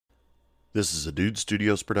This is a Dude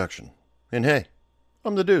Studios production. And hey,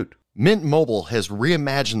 I'm the dude. Mint Mobile has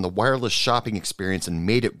reimagined the wireless shopping experience and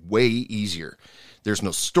made it way easier. There's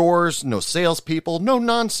no stores, no salespeople, no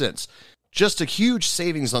nonsense. Just a huge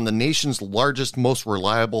savings on the nation's largest, most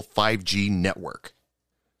reliable 5G network.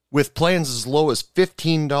 With plans as low as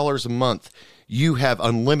 $15 a month, you have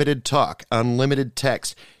unlimited talk, unlimited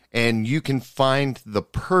text, and you can find the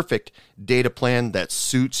perfect data plan that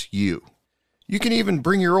suits you. You can even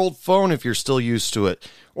bring your old phone if you're still used to it.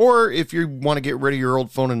 Or if you want to get rid of your old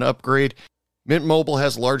phone and upgrade, Mint Mobile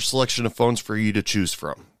has a large selection of phones for you to choose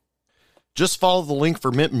from. Just follow the link for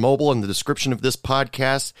Mint Mobile in the description of this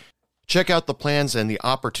podcast. Check out the plans and the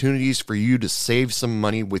opportunities for you to save some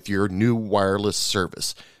money with your new wireless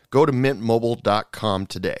service. Go to mintmobile.com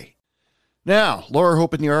today. Now, Laura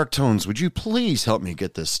Hope and the Arctones, would you please help me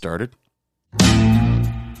get this started?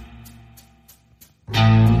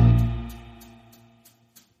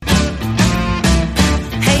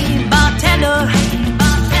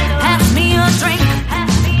 Pass me a drink.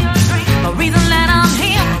 A reason that I'm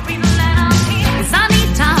here is I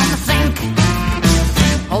need time to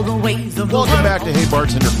think. All the ways of Welcome back to Hey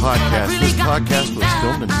Bartender Podcast. This podcast was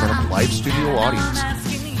filmed in front of a live studio audience.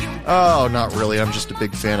 Oh, not really. I'm just a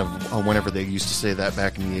big fan of whenever they used to say that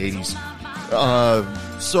back in the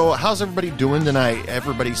 80s. So how's everybody doing tonight?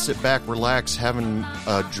 Everybody sit back, relax, having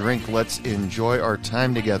a drink. Let's enjoy our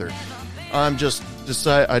time together. I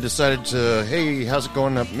decided to, hey, how's it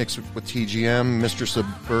going up mixed with TGM, Mr.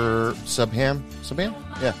 Subham? Subham?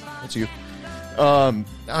 Yeah, that's you.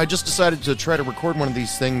 I just decided to try to record one of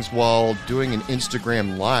these things while doing an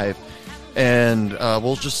Instagram Live. And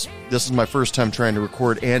this is my first time trying to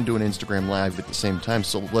record and do an Instagram Live at the same time.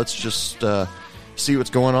 So let's just see what's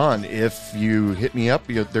going on. If you hit me up,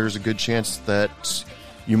 there's a good chance that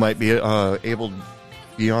you might be able to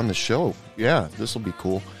be on the show. Yeah, this will be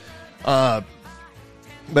cool.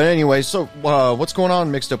 But anyway, so what's going on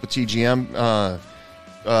mixed up with TGM?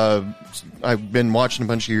 I've been watching a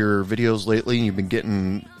bunch of your videos lately,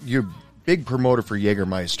 and you're a big promoter for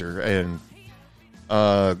Jägermeister, and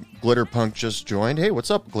Glitterpunk just joined. Hey, what's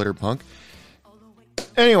up, Glitterpunk?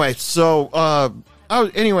 Anyway, so I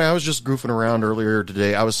was just goofing around earlier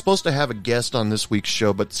today. I was supposed to have a guest on this week's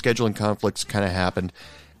show, but scheduling conflicts kind of happened,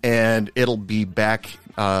 and it'll be back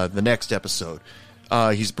the next episode.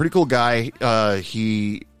 He's a pretty cool guy.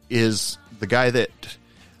 He is the guy that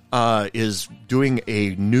is doing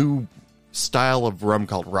a new style of rum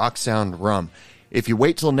called Rock Sound Rum. If you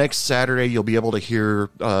wait till next Saturday, you'll be able to hear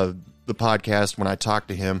the podcast when I talk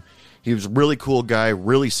to him. He was a really cool guy,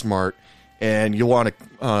 really smart, and you'll want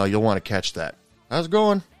to catch that. How's it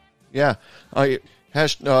going? Yeah,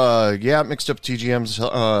 mixed up TGM's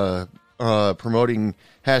promoting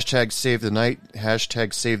hashtag Save the Night,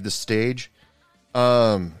 hashtag Save the Stage.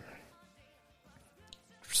 If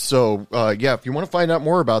you want to find out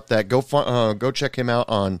more about that, go check him out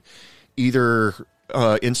on either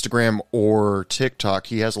Instagram or TikTok.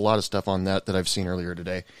 He has a lot of stuff on that I've seen earlier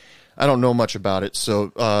today. I don't know much about it, so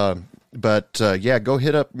go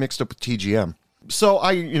hit up Mixed Up with TGM.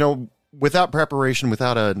 So without preparation,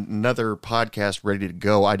 without another podcast ready to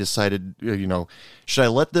go, I decided, should I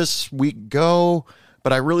let this week go?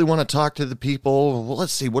 But I really want to talk to the people. Well,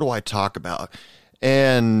 let's see, what do I talk about?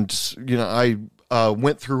 And, I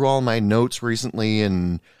went through all my notes recently,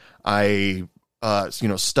 and I,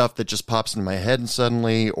 stuff that just pops into my head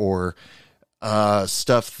suddenly, or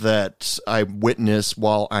stuff that I witness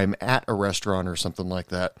while I'm at a restaurant or something like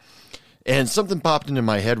that. And something popped into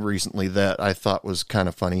my head recently that I thought was kind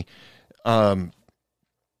of funny.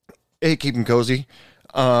 Hey, keeping cozy.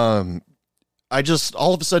 I just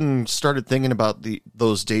all of a sudden started thinking about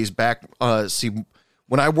those days back.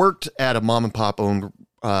 When I worked at a mom and pop owned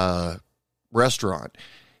restaurant,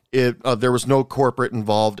 there was no corporate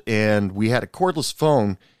involved, and we had a cordless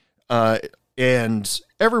phone. And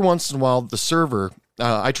every once in a while, the server,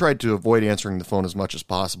 I tried to avoid answering the phone as much as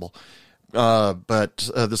possible. But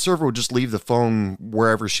the server would just leave the phone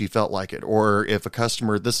wherever she felt like it. Or if a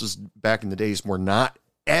customer, this was back in the days where not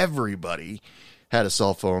everybody had a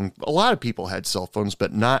cell phone. A lot of people had cell phones,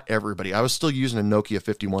 but not everybody. I was still using a Nokia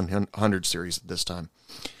 5100 series at this time.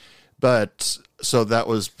 But so that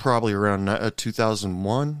was probably around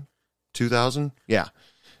 2001, 2000. Yeah.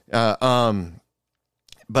 But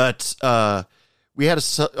we had a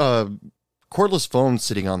cordless phone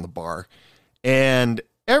sitting on the bar, and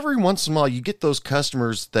every once in a while you get those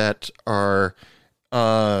customers that are,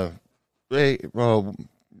 just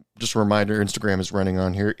a remander, Instagram is running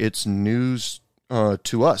on here. It's news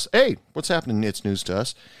to us. Hey, what's happening? It's news to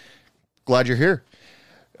us. Glad you're here.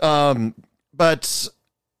 But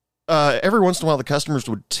every once in a while, the customers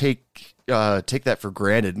would take that for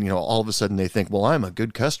granted. You know, all of a sudden they think, well, I'm a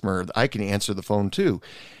good customer. I can answer the phone too.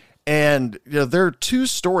 And, you know, there are two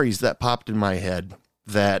stories that popped in my head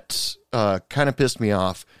that kind of pissed me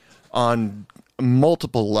off on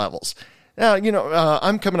multiple levels. Now, you know,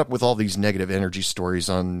 I'm coming up with all these negative energy stories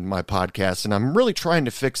on my podcast, and I'm really trying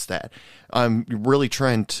to fix that. I'm really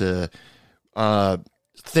trying to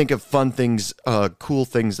think of fun things, cool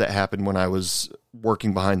things that happened when I was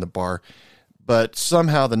working behind the bar. But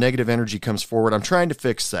somehow the negative energy comes forward. I'm trying to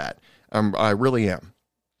fix that. I really am.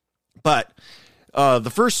 But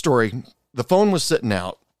the first story, the phone was sitting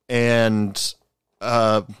out, and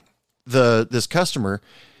this customer,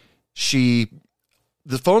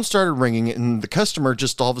 the phone started ringing, and the customer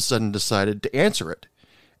just all of a sudden decided to answer it.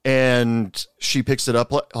 And she picks it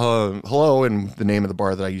up, hello, and the name of the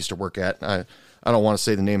bar that I used to work at. I don't want to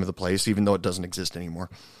say the name of the place, even though it doesn't exist anymore.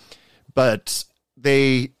 But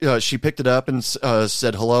she picked it up and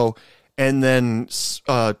said hello, and then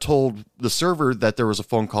told the server that there was a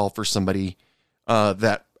phone call for somebody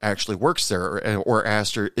that actually works there, or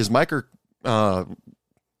asked her, is Mike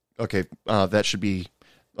okay, that should be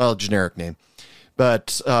a generic name.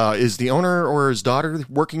 But is the owner or his daughter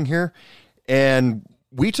working here? And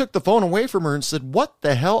we took the phone away from her and said, what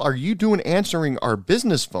the hell are you doing answering our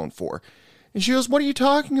business phone for? And she goes, what are you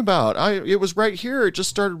talking about? It was right here. It just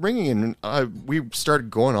started ringing. And we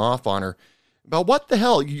started going off on her about what the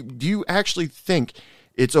hell. Do you actually think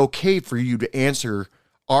it's okay for you to answer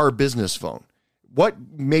our business phone? What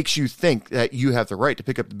makes you think that you have the right to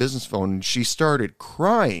pick up the business phone? And she started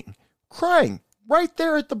crying right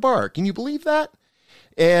there at the bar. Can you believe that?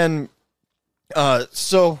 And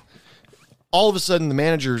so all of a sudden the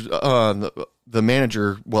manager,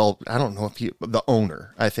 well, I don't know if the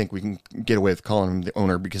owner, I think we can get away with calling him the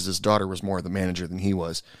owner because his daughter was more the manager than he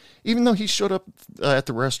was, even though he showed up at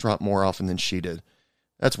the restaurant more often than she did.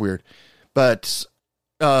 That's weird. But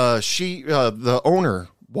the owner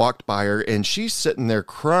walked by her, and she's sitting there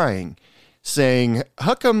crying, saying,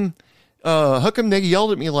 how come they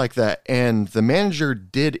yelled at me like that? And the manager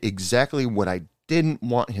did exactly what I didn't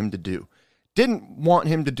want him to do. Didn't want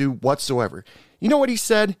him to do whatsoever. You know what he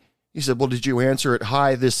said? He said, well, did you answer it?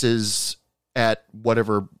 Hi, this is at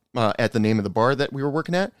whatever, at the name of the bar that we were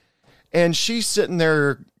working at. And she's sitting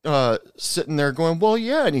there going, well,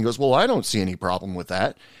 yeah. And he goes, well, I don't see any problem with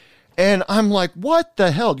that. And I'm like, what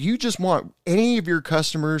the hell? Do you just want any of your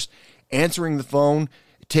customers answering the phone,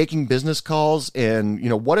 taking business calls? And, you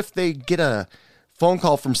know, what if they get a phone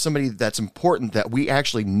call from somebody that's important that we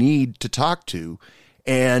actually need to talk to,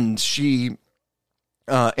 and she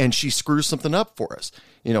screws something up for us?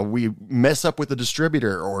 You know, we mess up with the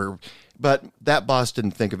distributor, but that boss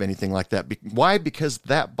didn't think of anything like that. Why? Because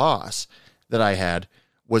that boss that I had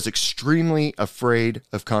was extremely afraid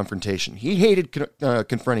of confrontation. He hated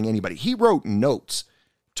confronting anybody. He wrote notes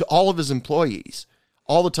to all of his employees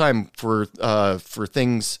all the time for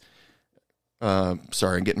things.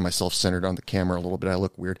 Sorry, I'm getting myself centered on the camera a little bit. I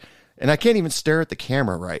look weird, and I can't even stare at the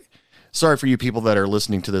camera right. Sorry for you people that are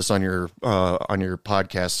listening to this on your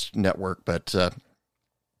podcast network, but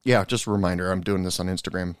yeah, just a reminder, I'm doing this on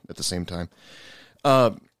Instagram at the same time.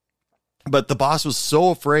 But the boss was so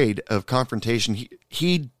afraid of confrontation,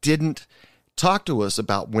 he didn't talk to us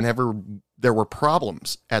about whenever there were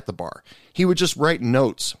problems at the bar. He would just write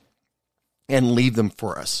notes and leave them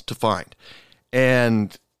for us to find.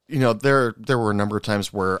 And, you know, there were a number of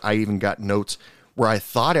times where I even got notes where I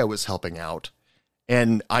thought I was helping out,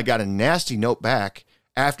 and I got a nasty note back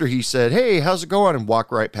after he said, hey, how's it going? And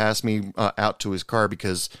walked right past me out to his car,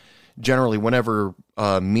 because generally whenever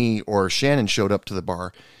me or Shannon showed up to the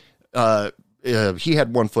bar, he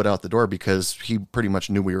had one foot out the door because he pretty much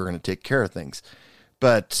knew we were going to take care of things.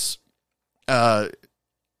 But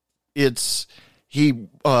he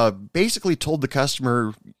basically told the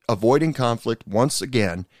customer, avoiding conflict once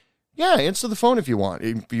again, yeah, answer the phone if you want.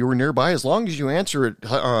 If you were nearby, as long as you answer it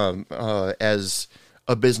as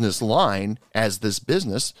a business line, as this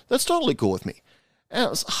business, that's totally cool with me. And I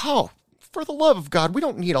was, for the love of God, we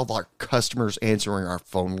don't need all of our customers answering our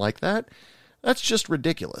phone like that. That's just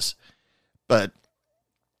ridiculous. But,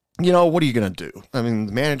 you know, what are you going to do? I mean,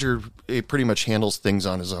 the manager, he pretty much handles things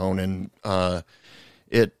on his own, and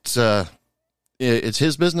it's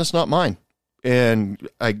his business, not mine. And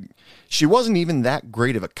she wasn't even that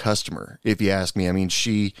great of a customer, if you ask me. I mean,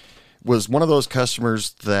 she was one of those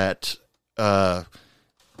customers that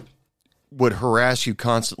would harass you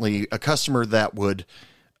constantly. A customer that would,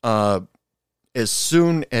 as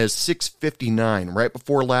soon as 6:59, right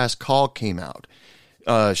before last call came out,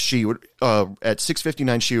 she would at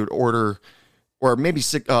 6:59 she would order, or maybe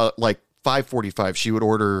like $5.45, she would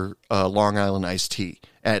order Long Island iced tea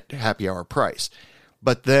at happy hour price.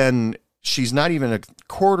 But then she's not even a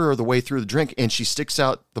quarter of the way through the drink, and she sticks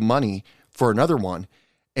out the money for another one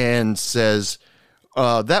and says,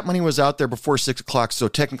 that money was out there before 6 o'clock, so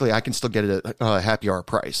technically I can still get it at happy hour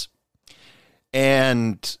price.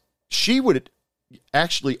 And she would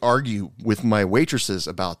actually argue with my waitresses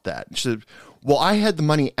about that. She said, well, I had the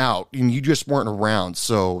money out and you just weren't around,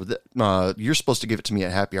 so you're supposed to give it to me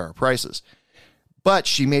at happy hour prices. But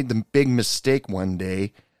she made the big mistake one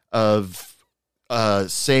day of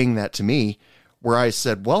saying that to me, where I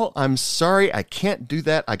said, well, I'm sorry, I can't do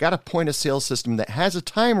that. I got a point of sale system that has a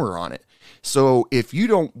timer on it. So if you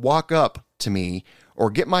don't walk up to me or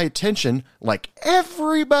get my attention like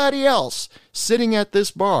everybody else sitting at this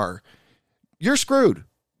bar, you're screwed.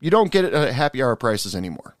 You don't get it at happy hour prices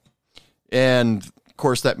anymore. And of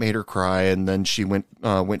course that made her cry. And then she went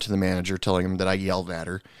to the manager telling him that I yelled at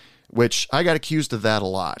her, which I got accused of that a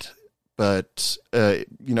lot. But,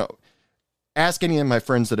 ask any of my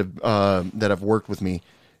friends that have worked with me,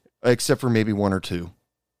 except for maybe one or two,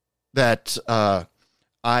 that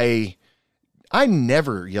I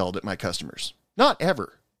never yelled at my customers. Not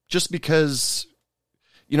ever. Just because,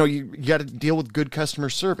 you got to deal with good customer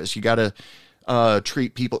service. You got to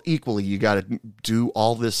treat people equally. You got to do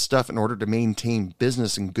all this stuff in order to maintain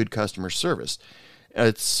business and good customer service.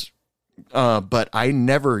 But I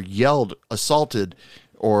never yelled, assaulted,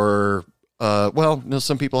 or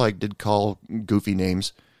some people I did call goofy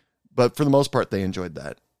names, but for the most part, they enjoyed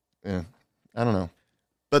that. Yeah, I don't know.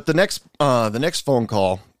 But the next phone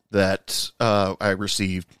call that I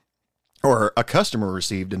received, or a customer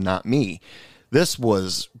received and not me, this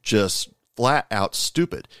was just flat out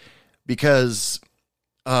stupid, because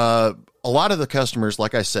a lot of the customers,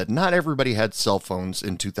 like I said, not everybody had cell phones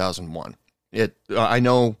in 2001. I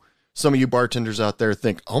know some of you bartenders out there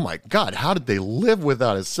think, oh my God, how did they live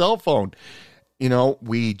without a cell phone?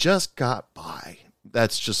 We just got by.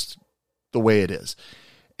 That's just the way it is.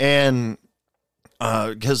 And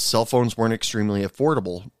because cell phones weren't extremely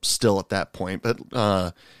affordable still at that point.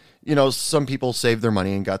 But, some people saved their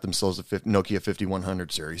money and got themselves a Nokia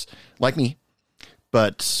 5100 series, like me.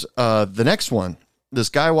 But the next one, this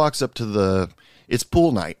guy walks up to it's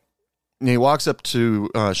pool night. And he walks up to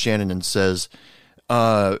Shannon and says,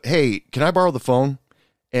 hey, can I borrow the phone?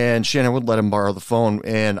 And Shannon would let him borrow the phone.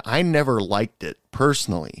 And I never liked it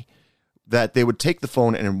personally, that they would take the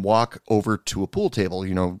phone and walk over to a pool table,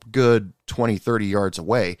 good 20, 30 yards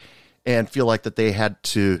away, and feel like that they had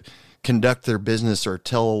to conduct their business or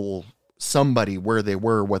tell somebody where they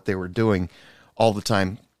were, what they were doing all the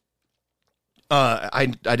time. I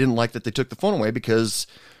didn't like that they took the phone away, because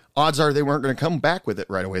odds are they weren't going to come back with it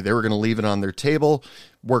right away. They were going to leave it on their table,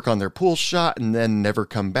 work on their pool shot, and then never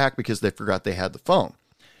come back because they forgot they had the phone.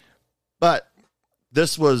 But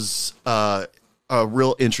this was a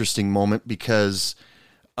real interesting moment, because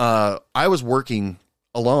I was working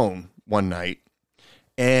alone one night,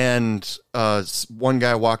 and one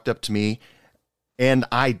guy walked up to me, and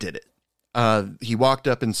I did it. He walked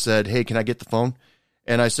up and said, hey, can I get the phone?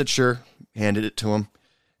 And I said, sure, handed it to him.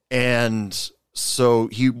 And so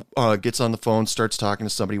he gets on the phone, starts talking to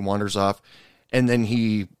somebody, wanders off, and then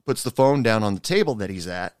he puts the phone down on the table that he's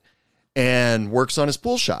at and works on his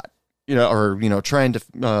pool shot, trying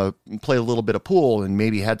to play a little bit of pool, and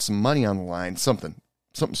maybe had some money on the line, something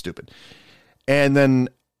stupid. And then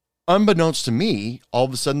unbeknownst to me, all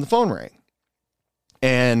of a sudden the phone rang,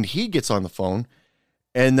 and he gets on the phone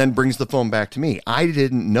and then brings the phone back to me. I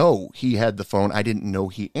didn't know he had the phone. I didn't know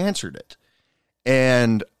he answered it.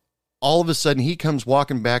 And all of a sudden he comes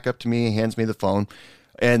walking back up to me and hands me the phone.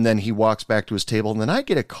 And then he walks back to his table. And then I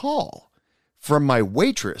get a call from my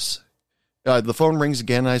waitress. The phone rings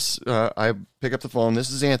again. I pick up the phone. This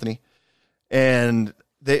is Anthony. And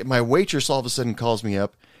my waitress all of a sudden calls me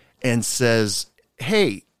up and says,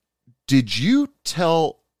 hey, did you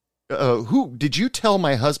tell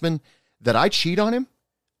my husband that I cheat on him?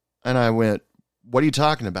 And I went, what are you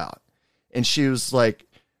talking about? And she was like,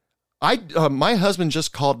 my husband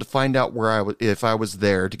just called to find out if I was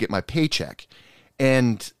there to get my paycheck.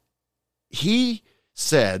 And he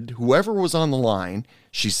said, whoever was on the line,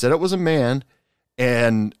 she said it was a man,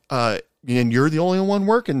 and you're the only one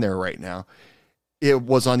working there right now. It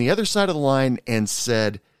was on the other side of the line and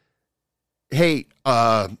said, hey,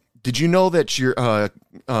 did you know that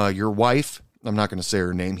your wife, I'm not going to say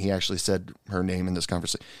her name. He actually said her name in this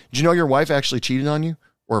conversation. Did you know your wife actually cheated on you,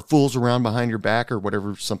 or fools around behind your back, or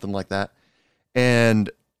whatever, something like that?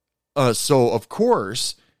 And so, of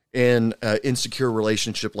course, in an insecure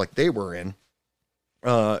relationship like they were in,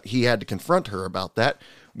 he had to confront her about that,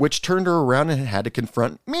 which turned her around and had to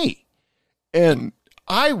confront me. And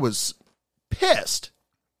I was pissed.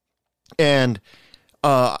 And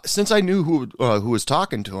since I knew who was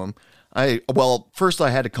talking to him, first I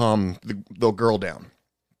had to calm the girl down.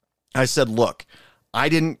 I said, look, I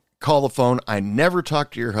didn't call the phone. I never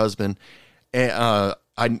talked to your husband. I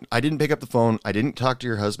didn't pick up the phone. I didn't talk to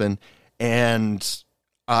your husband. And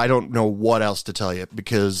I don't know what else to tell you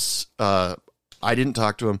because I didn't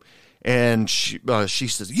talk to him. And she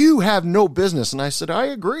says, you have no business. And I said, I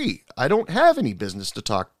agree. I don't have any business to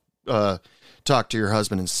talk to your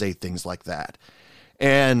husband and say things like that.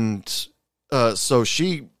 And so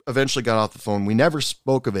she eventually got off the phone. We never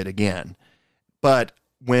spoke of it again. But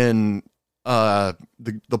when the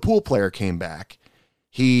pool player came back,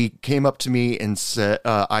 he came up to me and said,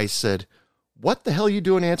 I said, what the hell are you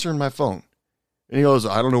doing answering my phone? And he goes,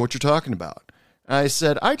 I don't know what you're talking about. And I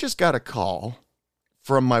said, I just got a call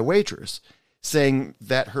from my waitress saying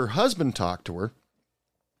that her husband talked to her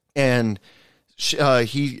and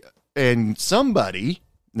somebody,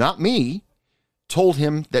 not me, told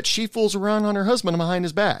him that she fools around on her husband behind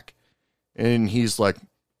his back. And he's like,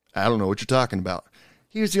 I don't know what you're talking about.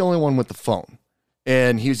 He was the only one with the phone.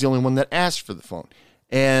 And he was the only one that asked for the phone.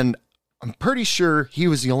 And I'm pretty sure he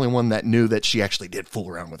was the only one that knew that she actually did fool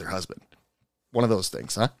around with her husband. One of those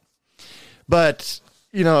things, huh? But,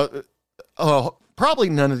 probably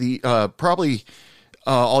none of the,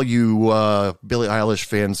 all you Billie Eilish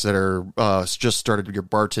fans that are just started your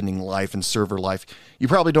bartending life and server life, you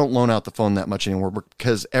probably don't loan out the phone that much anymore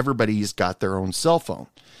because everybody's got their own cell phone.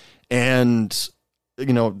 And,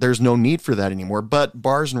 there's no need for that anymore. But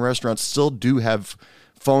bars and restaurants still do have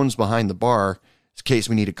phones behind the bar in case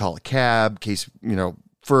we need to call a cab,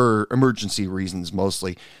 for emergency reasons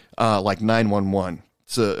mostly, like 911.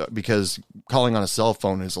 So, because calling on a cell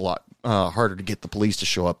phone is a lot harder to get the police to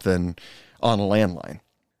show up than on a landline.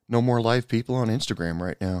 No more live people on Instagram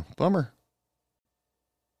right now. Bummer.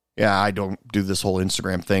 Yeah, I don't do this whole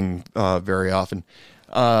Instagram thing very often.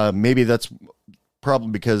 Maybe that's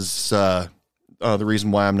probably because the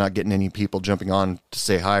reason why I'm not getting any people jumping on to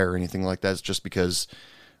say hi or anything like that is just because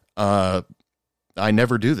I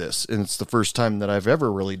never do this. And it's the first time that I've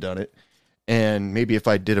ever really done it. And maybe if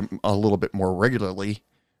I did it a little bit more regularly,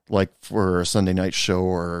 like for a Sunday night show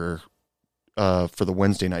or for the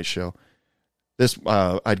Wednesday night show,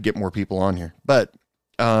 I'd get more people on here. But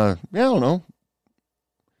I don't know.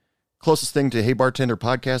 Closest thing to Hey Bartender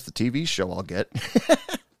Podcast, the TV show I'll get.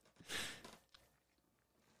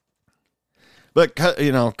 But,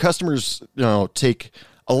 customers, take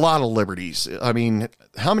a lot of liberties. I mean,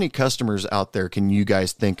 how many customers out there can you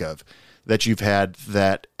guys think of that you've had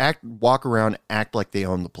that walk around, act like they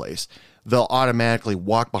own the place? They'll automatically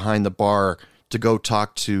walk behind the bar to go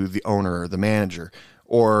talk to the owner or the manager,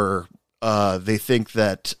 or they think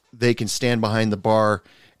that they can stand behind the bar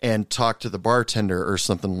and talk to the bartender or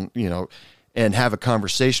something, and have a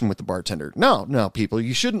conversation with the bartender. No, people,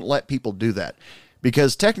 you shouldn't let people do that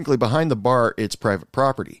because technically behind the bar, it's private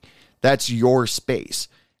property. That's your space.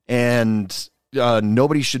 And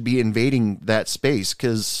nobody should be invading that space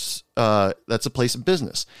because that's a place of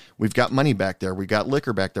business. We've got money back there. We got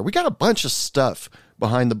liquor back there. We got a bunch of stuff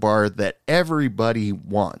behind the bar that everybody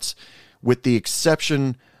wants, with the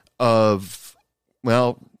exception of,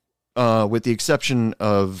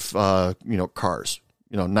 cars,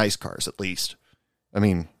 nice cars at least. I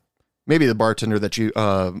mean, maybe the bartender that you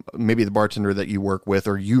work with,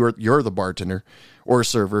 or you're the bartender or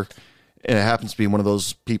server, and it happens to be one of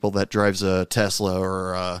those people that drives a Tesla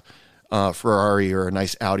or a Ferrari or a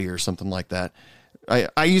nice Audi or something like that.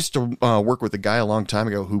 I used to work with a guy a long time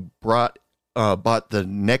ago who bought the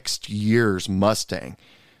next year's Mustang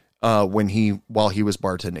while he was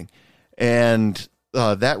bartending, and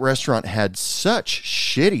that restaurant had such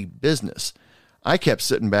shitty business. I kept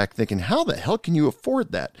sitting back thinking, how the hell can you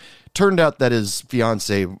afford that? Turned out that his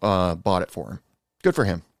fiance bought it for him. Good for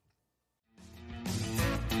him.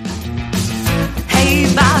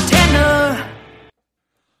 Hey, bartender.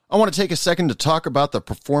 I want to take a second to talk about the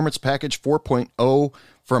Performance Package 4.0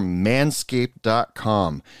 from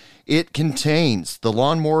Manscaped.com. It contains the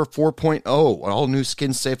Lawnmower 4.0, an all-new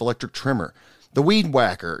skin-safe electric trimmer, the Weed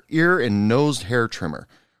Whacker ear and nose hair trimmer,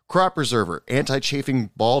 Crop Preserver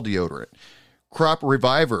anti-chafing ball deodorant, Crop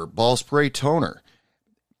Reviver ball spray toner,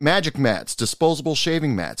 Magic Mats disposable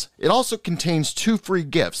shaving mats. It also contains 2 free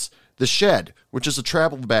gifts: the Shed, which is a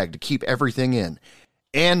travel bag to keep everything in,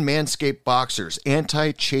 and Manscaped Boxers,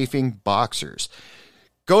 anti-chafing boxers.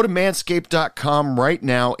 Go to manscaped.com right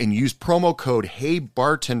now and use promo code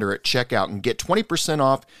HeyBartender at checkout and get 20%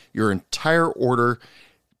 off your entire order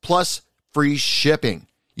plus free shipping.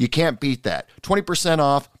 You can't beat that. 20%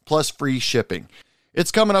 off plus free shipping.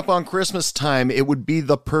 It's coming up on Christmas time. It would be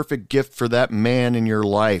the perfect gift for that man in your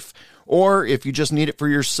life. Or if you just need it for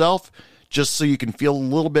yourself, just so you can feel a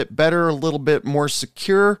little bit better, a little bit more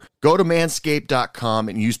secure, go to manscaped.com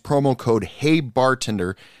and use promo code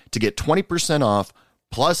HeyBartender to get 20% off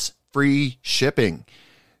plus free shipping.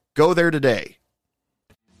 Go there today.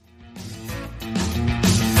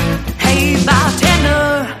 Hey,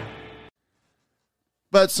 bartender.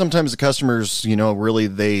 But sometimes the customers, really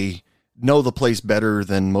they know the place better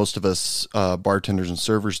than most of us bartenders and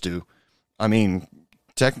servers do. I mean,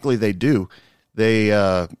 technically they do.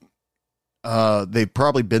 They've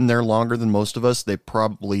probably been there longer than most of us. They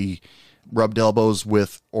probably rubbed elbows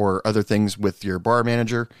with or other things with your bar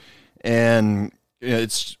manager, and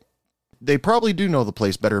they probably do know the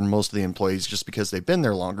place better than most of the employees just because they've been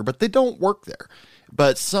there longer, but they don't work there.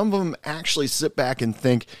 But some of them actually sit back and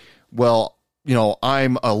think, well,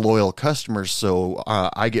 I'm a loyal customer, so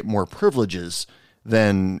I get more privileges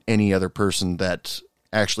than any other person that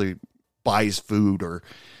actually buys food or,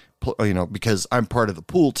 because I'm part of the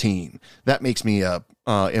pool team. That makes me a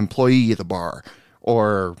employee at the bar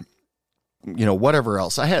or, whatever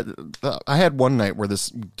else. I had one night where this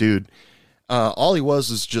dude, all he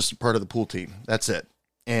was just part of the pool team. That's it.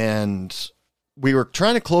 And we were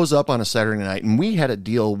trying to close up on a Saturday night, and we had a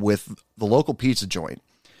deal with the local pizza joint.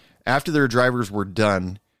 After their drivers were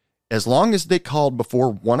done, as long as they called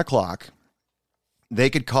before 1:00,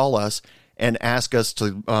 they could call us and ask us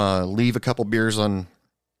to leave a couple beers on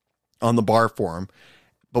the bar for them.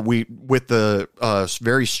 But with the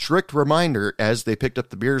very strict reminder, as they picked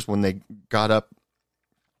up the beers when they got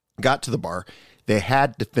to the bar, they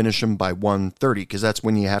had to finish them by 1:30 because that's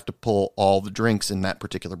when you have to pull all the drinks in that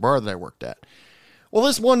particular bar that I worked at. Well,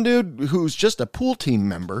 this one dude who's just a pool team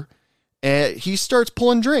member, he starts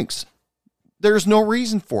pulling drinks. There's no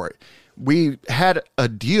reason for it. We had a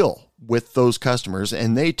deal with those customers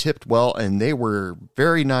and they tipped well and they were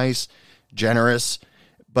very nice, generous,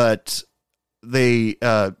 but they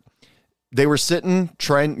were sitting,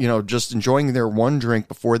 trying, just enjoying their one drink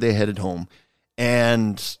before they headed home.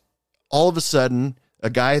 And all of a sudden,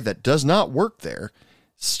 a guy that does not work there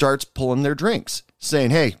starts pulling their drinks,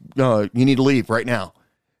 saying, hey, you need to leave right now.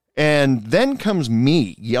 And then comes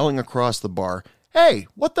me yelling across the bar, hey,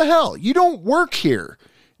 what the hell? You don't work here.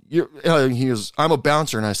 He goes, I'm a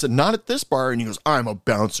bouncer. And I said, not at this bar. And he goes, I'm a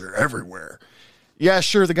bouncer everywhere. Yeah,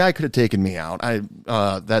 sure. The guy could have taken me out. I'm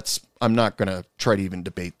not going to try to even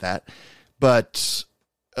debate that. But,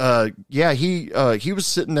 he was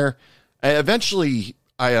sitting there. Eventually,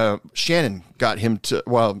 Shannon got him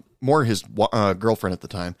to, more his girlfriend at the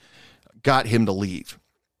time, got him to leave.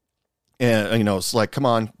 And, it's like, come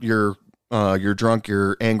on, you're drunk,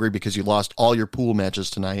 you're angry because you lost all your pool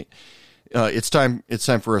matches tonight. It's time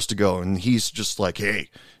for us to go. And he's just like,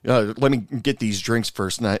 hey, let me get these drinks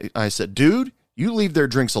first. And I said, dude, you leave their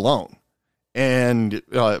drinks alone. And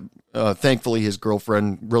thankfully his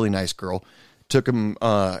girlfriend, really nice girl, took him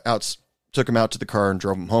out to the car and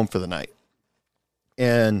drove him home for the night.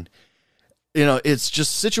 And, it's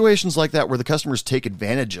just situations like that where the customers take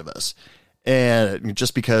advantage of us. And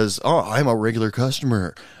just because, I'm a regular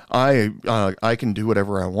customer, I can do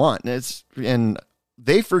whatever I want. And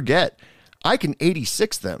they forget I can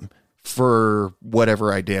 86 them for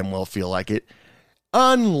whatever I damn well feel like it,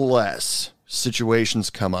 unless situations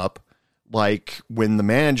come up like when the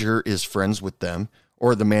manager is friends with them,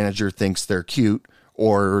 or the manager thinks they're cute,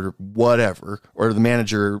 or whatever, or the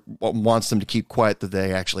manager wants them to keep quiet that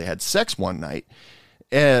they actually had sex one night,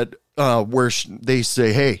 and where they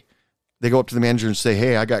say, hey. They go up to the manager and say,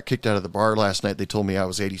 hey, I got kicked out of the bar last night. They told me I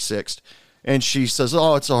was 86th. And she says,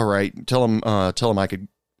 oh, it's all right. Tell him I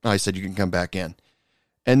said you can come back in.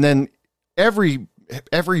 And then every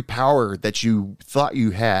power that you thought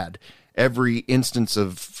you had, every instance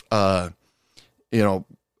of, big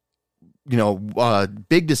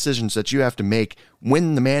decisions that you have to make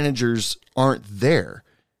when the managers aren't there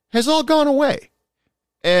has all gone away.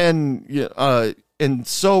 And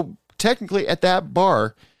so technically at that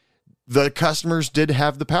bar, the customers did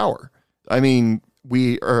have the power. I mean,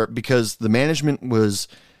 because the management was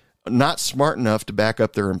not smart enough to back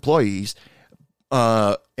up their employees,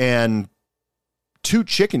 and too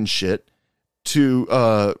chicken shit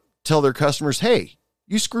to tell their customers, hey,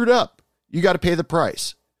 you screwed up. You got to pay the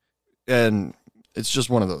price. And it's just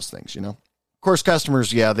one of those things, Of course,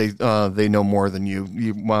 customers, they know more than you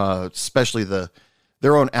especially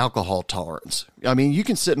their own alcohol tolerance. I mean, you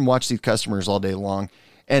can sit and watch these customers all day long.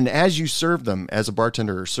 And as you serve them as a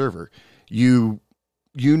bartender or server, you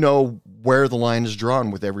know where the line is drawn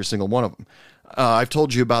with every single one of them. I've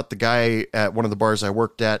told you about the guy at one of the bars I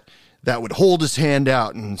worked at that would hold his hand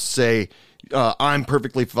out and say, I'm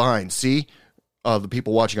perfectly fine. See, the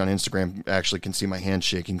people watching on Instagram actually can see my hand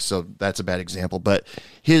shaking, so that's a bad example. But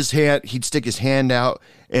his hand, he'd stick his hand out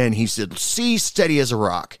and he said, "See, steady as a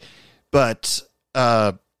rock." But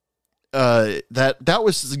that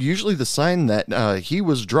was usually the sign that he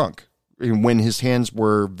was drunk, when his hands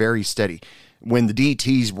were very steady, when the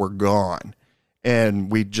DTs were gone.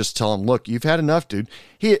 And we'd just tell him, "Look, you've had enough, dude."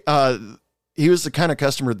 He was the kind of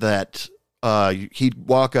customer that he'd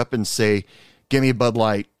walk up and say, "Give me a Bud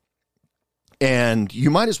Light." And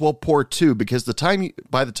you might as well pour two, because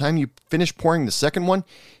by the time you finish pouring the second one,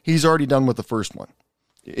 he's already done with the first one.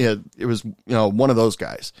 It was, one of those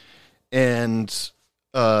guys. And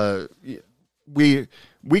we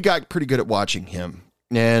got pretty good at watching him.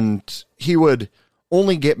 And he would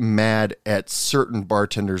only get mad at certain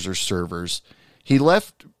bartenders or servers. He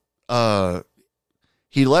left or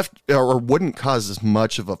wouldn't cause as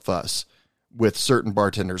much of a fuss with certain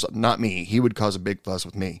bartenders. Not me. He would cause a big fuss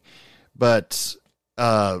with me. But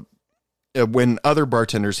when other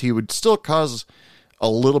bartenders, he would still cause a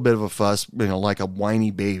little bit of a fuss, like a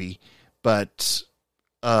whiny baby. But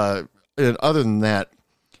and other than that,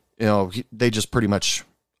 they just pretty much,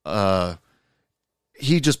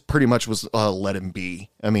 he just pretty much was let him be.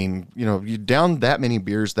 I mean, you down that many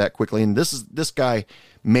beers that quickly, and this guy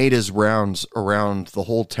made his rounds around the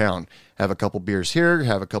whole town. Have a couple beers here,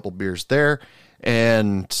 have a couple beers there,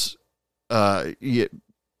 and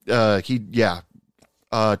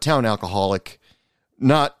town alcoholic,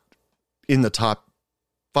 not in the top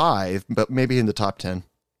 5, but maybe in the top 10.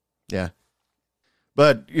 Yeah.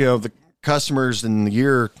 But, the customers in the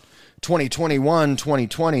year 2021,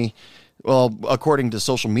 2020, well, according to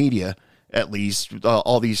social media, at least,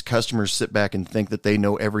 all these customers sit back and think that they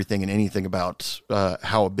know everything and anything about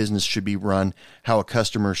how a business should be run, how a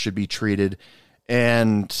customer should be treated.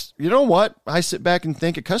 And you know what? I sit back and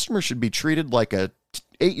think a customer should be treated like a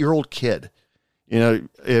 8-year-old kid.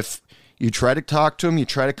 If you try to talk to them, you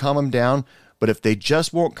try to calm them down, but if they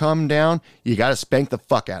just won't calm down, you got to spank the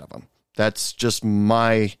fuck out of them. That's just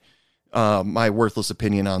my worthless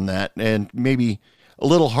opinion on that, and maybe a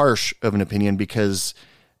little harsh of an opinion, because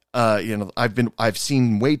I've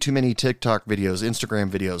seen way too many TikTok videos,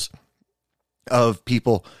 Instagram videos of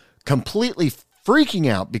people completely freaking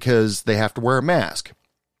out because they have to wear a mask,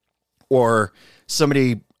 or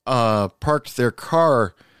somebody parked their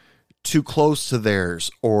car too close to theirs,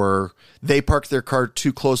 or they parked their car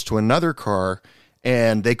too close to another car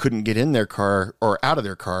and they couldn't get in their car or out of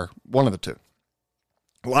their car, one of the two.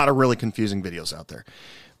 A lot of really confusing videos out there.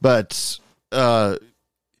 But the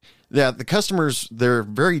customers, they're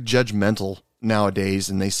very judgmental nowadays,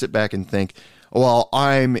 and they sit back and think, "Well,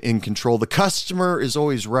 I'm in control. The customer is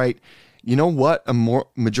always right." You know what?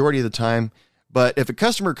 Majority of the time. But if a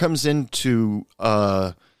customer comes into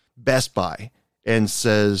Best Buy and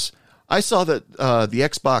says, "I saw that the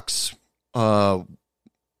Xbox, or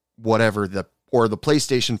the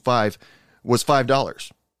PlayStation 5 was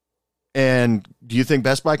 $5. And do you think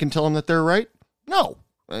Best Buy can tell them that they're right? No.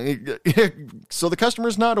 So the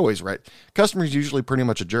customer's not always right. Customer's usually pretty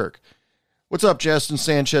much a jerk. What's up, Justin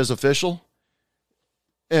Sanchez official?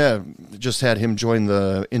 Yeah, just had him join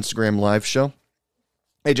the Instagram live show.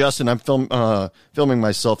 Hey, Justin, I'm filming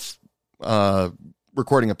myself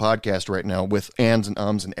recording a podcast right now with ands and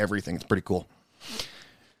ums and everything. It's pretty cool.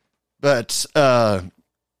 But now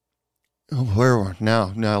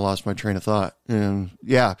I lost my train of thought. And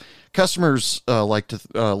yeah, customers like to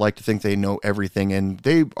think they know everything, and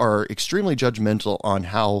they are extremely judgmental on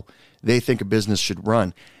how they think a business should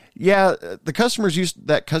run. Yeah, the customers used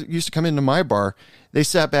to come into my bar. They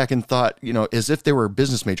sat back and thought, as if they were a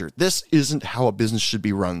business major, this isn't how a business should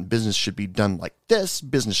be run. Business should be done like this.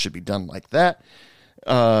 Business should be done like that.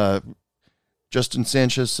 Justin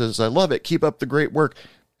Sanchez says, "I love it. Keep up the great work."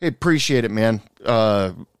 Hey, appreciate it, man.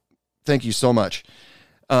 Thank you so much.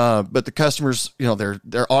 But the customers,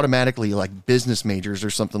 they're automatically like business majors or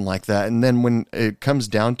something like that. And then when it comes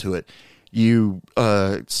down to it, you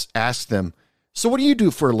ask them, "So what do you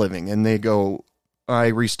do for a living?" And they go, "I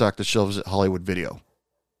restock the shelves at Hollywood Video."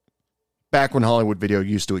 Back when Hollywood Video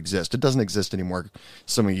used to exist. It doesn't exist anymore.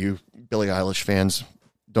 Some of you Billie Eilish fans,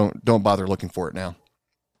 don't bother looking for it now.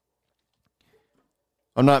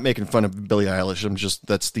 I'm not making fun of Billie Eilish.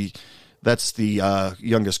 That's the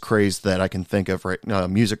youngest craze that I can think of, right now,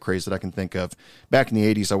 music craze that I can think of. Back in the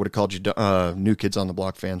 80s, I would have called you New Kids on the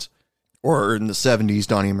Block fans. Or in the 70s,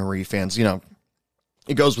 Donnie Marie fans.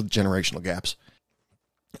 It goes with generational gaps.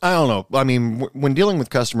 I don't know. I mean, when dealing with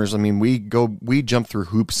customers, I mean, we jump through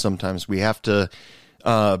hoops sometimes. We have to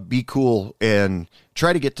be cool and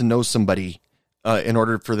try to get to know somebody in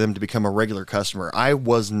order for them to become a regular customer. I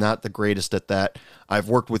was not the greatest at that. I've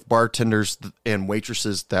worked with bartenders and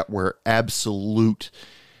waitresses that were absolute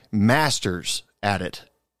masters at it.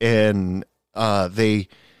 And they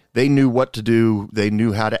knew what to do. They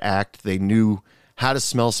knew how to act. They knew how to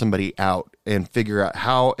smell somebody out and figure out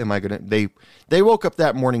how am I going to, they woke up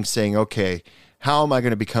that morning saying, okay, how am I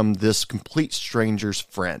going to become this complete stranger's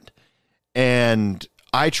friend? And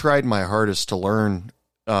I tried my hardest to learn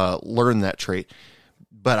that trait,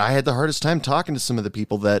 but I had the hardest time talking to some of the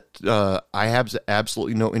people that I have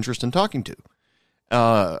absolutely no interest in talking to.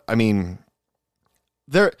 I mean,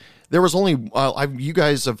 there was only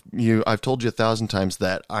I've told you 1,000 times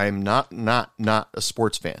that I'm not a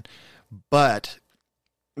sports fan, but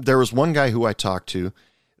there was one guy who I talked to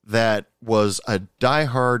that was a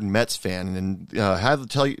diehard Mets fan, and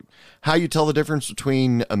how you tell the difference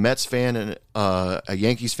between a Mets fan and a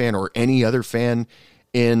Yankees fan or any other fan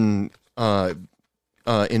in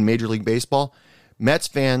Major League Baseball. Mets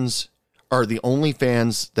fans are the only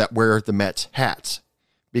fans that wear the Mets hats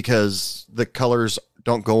because the colors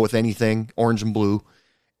don't go with anything, orange and blue,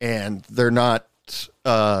 and they're not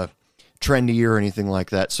trendy or anything like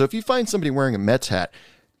that. So if you find somebody wearing a Mets hat,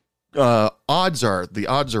 odds are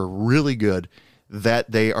really good that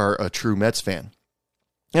they are a true Mets fan.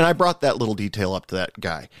 And I brought that little detail up to that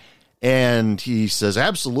guy, and he says,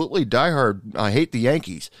 absolutely diehard. I hate the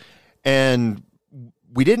Yankees. And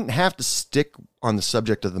we didn't have to stick on the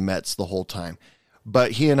subject of the Mets the whole time,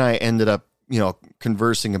 but he and I ended up,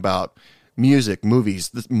 conversing about music,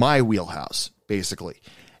 movies, my wheelhouse basically.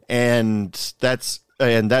 And that's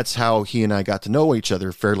how he and I got to know each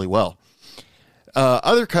other fairly well.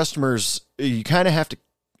 Other customers, you kind of have to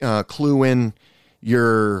clue in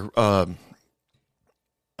your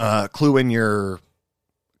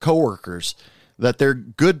coworkers that they're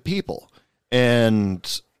good people,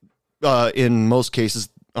 and in most cases,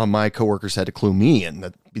 my coworkers had to clue me in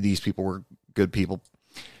that these people were good people.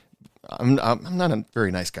 I'm not a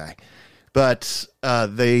very nice guy, but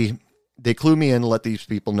they clue me in and let these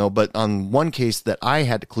people know. But on one case that I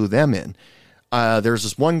had to clue them in, there's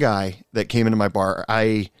this one guy that came into my bar.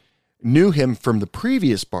 I knew him from the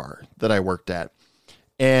previous bar that I worked at.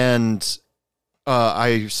 And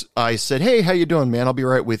I said, hey, how you doing, man? I'll be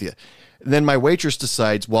right with you. And then my waitress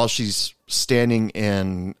decides while she's standing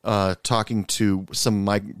and talking to some of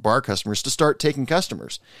my bar customers to start taking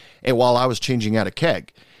customers. And while I was changing out a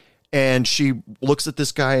keg, and she looks at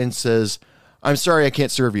this guy and says, I'm sorry, I can't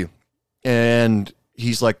serve you. And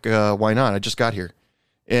he's like, why not? I just got here.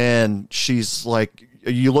 And she's like,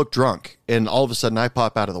 you look drunk. And all of a sudden I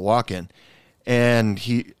pop out of the walk-in, and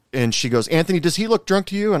she goes, Anthony, does he look drunk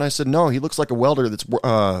to you? And I said, no, he looks like a welder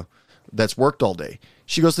that's worked all day.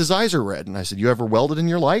 She goes, his eyes are red. And I said, you ever welded in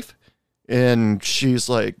your life? And she's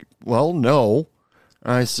like, well, no.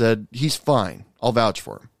 And I said, he's fine. I'll vouch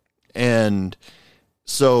for him. And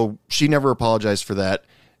so she never apologized for that,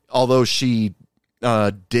 although she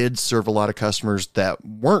did serve a lot of customers that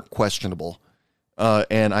weren't questionable.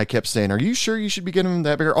 And I kept saying, are you sure you should be getting him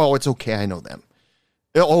that beer? Oh, it's okay. I know them.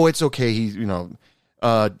 Oh, it's okay.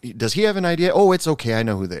 Does he have an idea? Oh, it's okay. I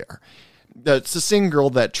know who they are. It's the same girl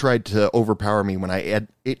that tried to overpower me when I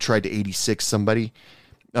tried to 86 somebody.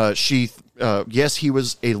 Yes, he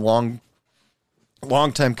was a long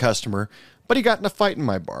time customer, but he got in a fight in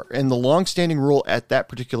my bar. And the long-standing rule at that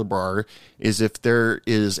particular bar is if there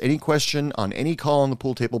is any question on any call on the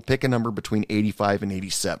pool table, pick a number between 85 and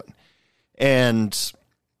 87. And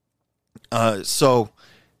so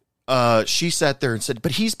she sat there and said,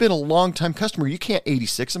 but he's been a long-time customer. You can't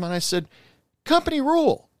 86 him. And I said, company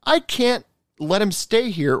rule. I can't let him stay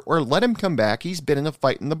here or let him come back. He's been in a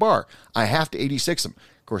fight in the bar. I have to 86 him.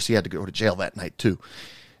 Of course, he had to go to jail that night too.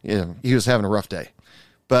 He was having a rough day.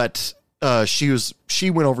 But she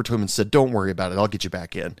went over to him and said, don't worry about it. I'll get you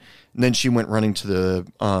back in. And then she went running to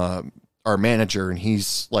our manager, and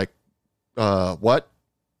he's like, what?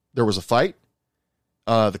 There was a fight?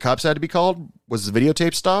 The cops had to be called? Was the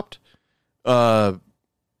videotape stopped?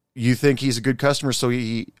 You think he's a good customer, so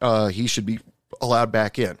he should be allowed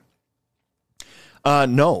back in?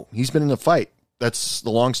 No, he's been in a fight. That's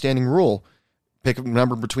the long-standing rule. Pick a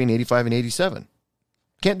number between 85 and 87.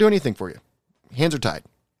 Can't do anything for you. Hands are tied.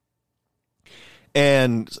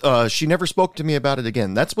 And she never spoke to me about it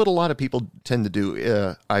again. That's what a lot of people tend to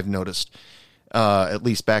do, I've noticed, at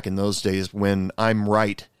least back in those days when I'm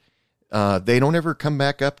right. They don't ever come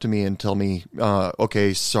back up to me and tell me,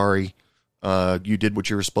 okay, sorry, you did what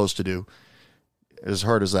you were supposed to do. As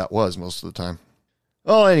hard as that was most of the time.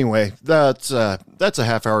 Well, anyway, that's a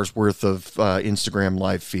half hour's worth of Instagram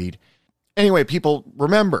live feed. Anyway, people,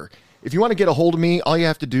 remember, If you want to get a hold of me, all you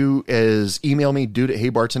have to do is email me,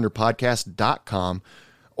 dude@heybartenderpodcast.com,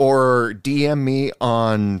 or DM me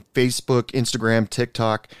on Facebook, Instagram,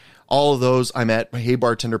 TikTok. All of those, I'm at Hey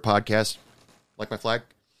Bartender Podcast. Like my flag?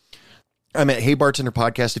 I'm at Hey Bartender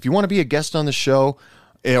Podcast. If you want to be a guest on the show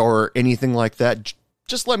or anything like that,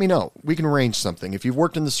 just let me know. We can arrange something. If you've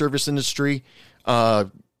worked in the service industry, drop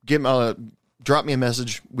me a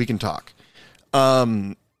message. We can talk.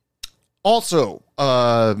 Also,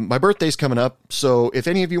 my birthday's coming up, so if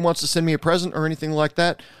any of you wants to send me a present or anything like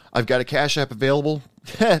that, I've got a Cash App available.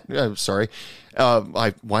 Sorry.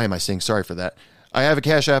 Why am I saying sorry for that? I have a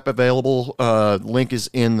Cash App available. Link is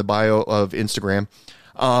in the bio of Instagram.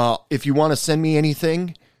 If you want to send me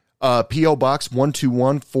anything, P.O. Box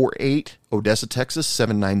 12148, Odessa, Texas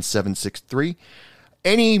 79763.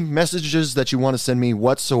 Any messages that you want to send me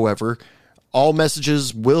whatsoever, all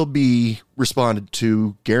messages will be responded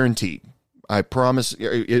to, guaranteed. I promise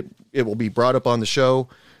it will be brought up on the show,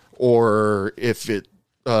 or if it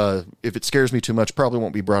scares me too much, probably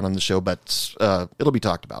won't be brought on the show, but it'll be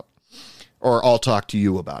talked about. Or I'll talk to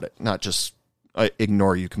you about it, not just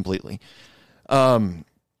ignore you completely.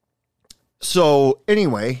 So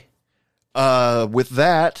anyway, with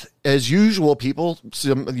that, as usual, people,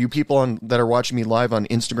 some of you people that are watching me live on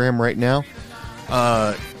Instagram right now,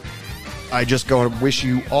 I just go and wish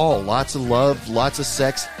you all lots of love, lots of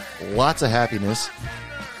sex, lots of happiness,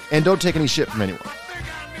 and don't take any shit from anyone.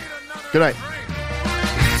 Good night.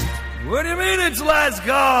 What do you mean it's last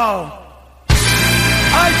call?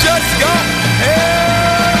 I just got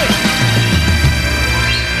here!